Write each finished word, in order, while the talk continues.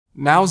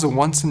Now's a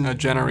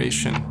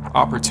once-in-a-generation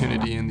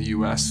opportunity in the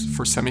US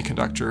for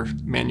semiconductor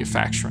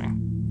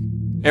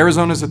manufacturing.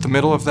 Arizona's at the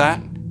middle of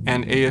that,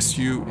 and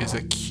ASU is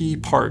a key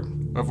part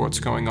of what's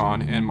going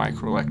on in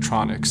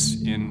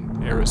microelectronics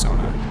in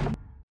Arizona.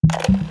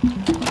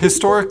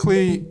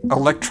 Historically,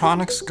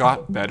 electronics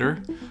got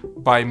better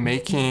by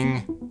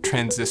making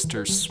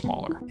transistors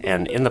smaller.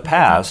 And in the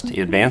past,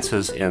 the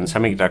advances in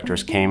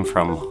semiconductors came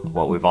from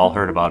what we've all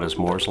heard about as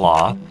Moore's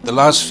Law. The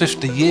last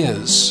 50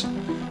 years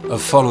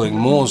of following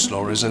Moore's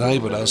Law has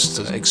enabled us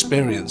to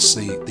experience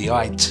the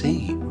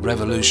IT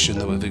revolution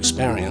that we've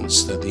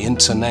experienced, that the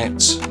internet,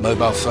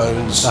 mobile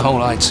phones, the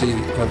whole IT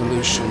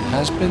revolution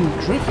has been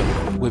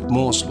driven with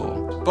Moore's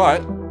Law.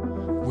 But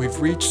we've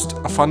reached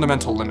a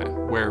fundamental limit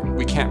where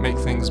we can't make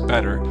things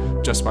better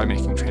just by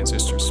making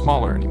transistors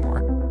smaller anymore.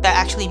 That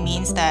actually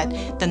means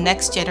that the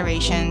next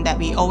generation that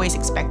we always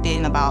expected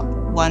in about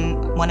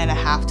one and a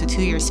half to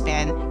 2 year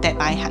span, that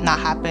might not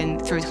happen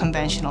through the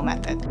conventional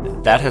method.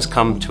 That has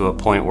come to a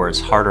point where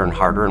it's harder and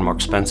harder and more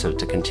expensive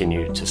to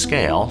continue to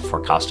scale for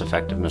cost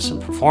effectiveness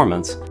and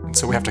performance. And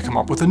so we have to come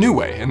up with a new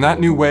way, and that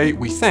new way,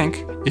 we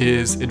think,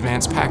 is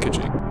advanced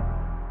packaging.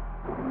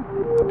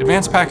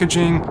 Advanced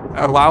packaging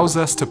allows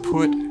us to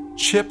put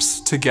chips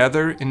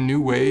together in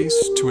new ways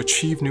to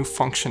achieve new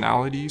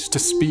functionalities, to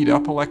speed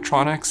up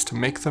electronics, to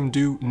make them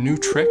do new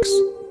tricks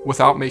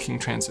without making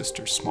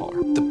transistors smaller.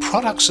 The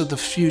products of the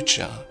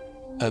future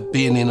are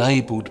being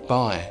enabled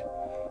by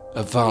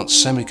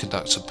advanced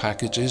semiconductor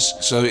packages.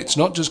 So it's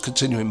not just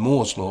continuing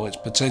Moore's Law, it's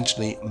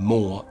potentially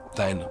more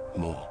than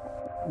Moore.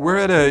 We're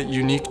at a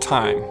unique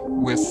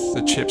time with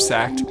the CHIPS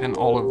Act and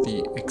all of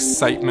the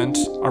excitement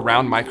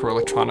around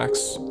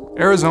microelectronics.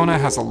 Arizona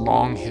has a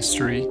long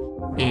history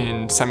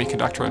in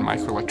semiconductor and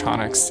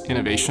microelectronics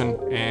innovation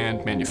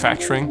and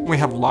manufacturing. We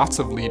have lots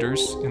of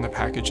leaders in the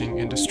packaging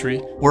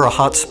industry. We're a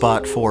hot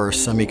spot for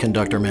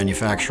semiconductor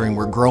manufacturing.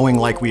 We're growing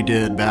like we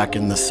did back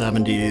in the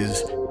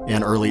 70s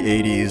and early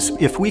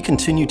 80s. If we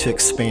continue to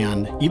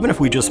expand, even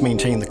if we just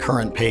maintain the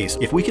current pace,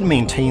 if we can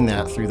maintain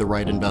that through the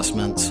right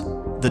investments,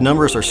 the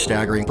numbers are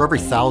staggering. For every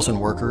 1,000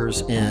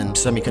 workers in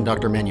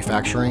semiconductor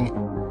manufacturing,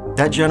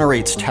 that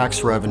generates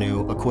tax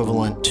revenue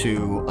equivalent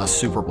to a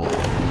Super Bowl.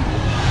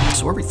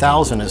 So every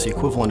 1,000 is the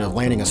equivalent of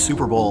landing a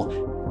Super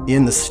Bowl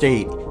in the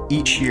state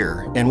each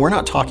year. And we're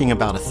not talking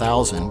about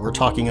 1,000, we're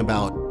talking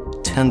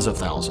about tens of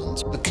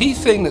thousands. The key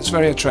thing that's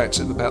very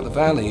attractive about the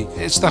Valley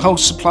is the whole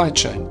supply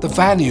chain, the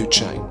value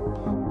chain.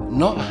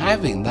 Not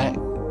having that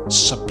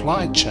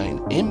supply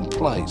chain in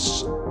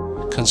place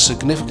can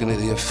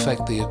significantly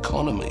affect the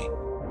economy.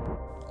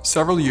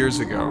 Several years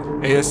ago,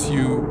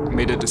 ASU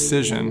made a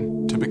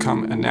decision to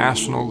become a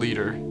national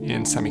leader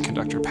in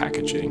semiconductor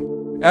packaging.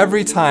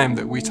 Every time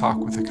that we talk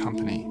with a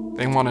company,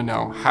 they want to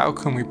know how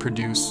can we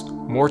produce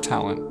more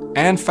talent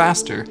and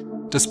faster,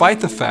 despite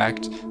the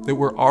fact that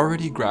we're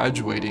already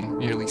graduating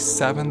nearly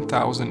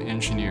 7,000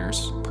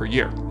 engineers per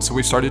year. So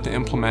we've started to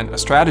implement a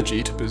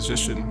strategy to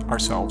position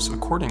ourselves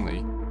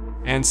accordingly.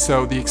 And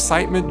so the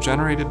excitement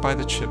generated by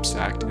the CHIPS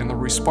Act and the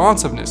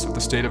responsiveness of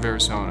the state of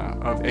Arizona,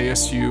 of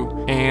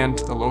ASU and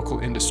the local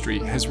industry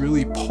has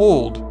really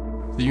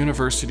pulled the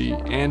university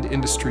and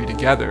industry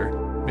together,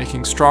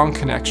 making strong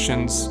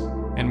connections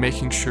and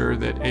making sure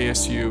that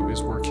ASU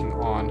is working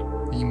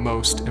on the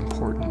most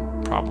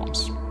important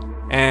problems.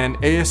 And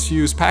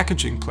ASU's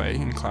packaging play,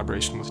 in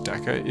collaboration with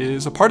Deca,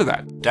 is a part of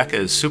that. Deca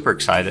is super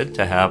excited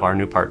to have our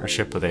new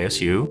partnership with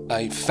ASU.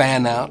 A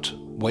fan-out,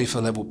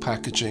 wafer-level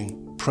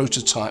packaging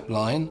prototype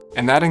line.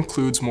 And that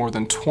includes more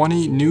than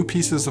 20 new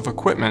pieces of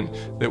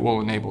equipment that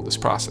will enable this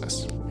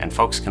process. And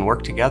folks can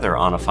work together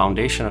on a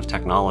foundation of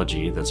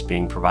technology that's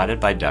being provided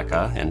by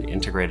Deca and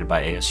integrated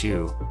by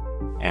ASU.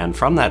 And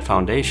from that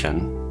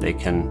foundation, they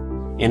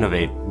can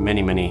innovate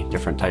many, many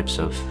different types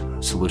of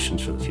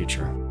solutions for the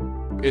future.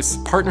 It's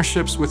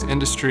partnerships with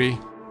industry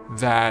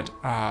that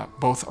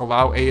both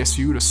allow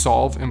ASU to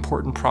solve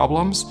important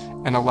problems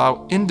and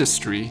allow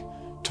industry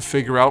to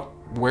figure out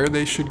where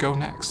they should go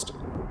next.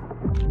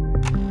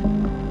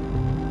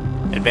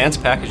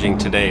 Advanced packaging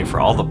today, for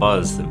all the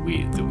buzz that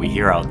we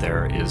hear out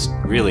there, is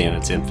really in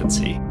its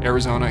infancy.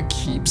 Arizona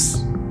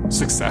keeps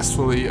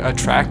successfully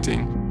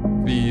attracting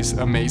these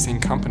amazing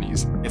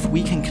companies. If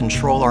we can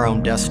control our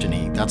own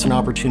destiny, that's an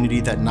opportunity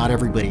that not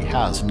everybody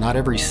has. Not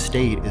every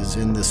state is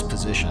in this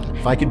position.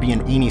 If I could be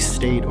in any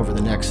state over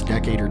the next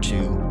decade or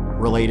two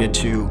related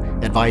to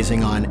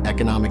advising on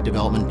economic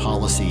development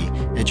policy,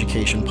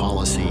 education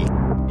policy,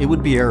 it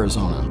would be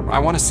Arizona. I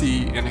want to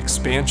see an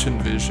expansion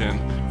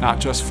vision, not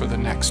just for the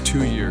next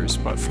 2 years,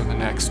 but for the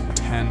next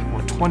 10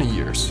 or 20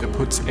 years. It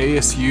puts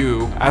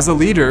ASU as a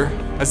leader,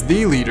 as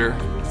the leader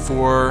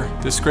for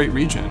this great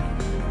region,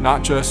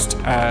 not just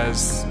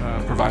as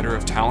a provider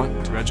of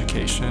talent through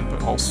education,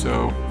 but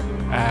also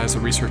as a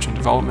research and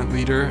development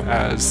leader,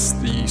 as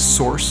the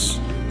source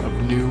of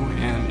new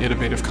and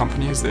innovative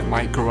companies that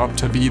might grow up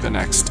to be the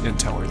next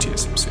Intel or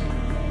TSMC.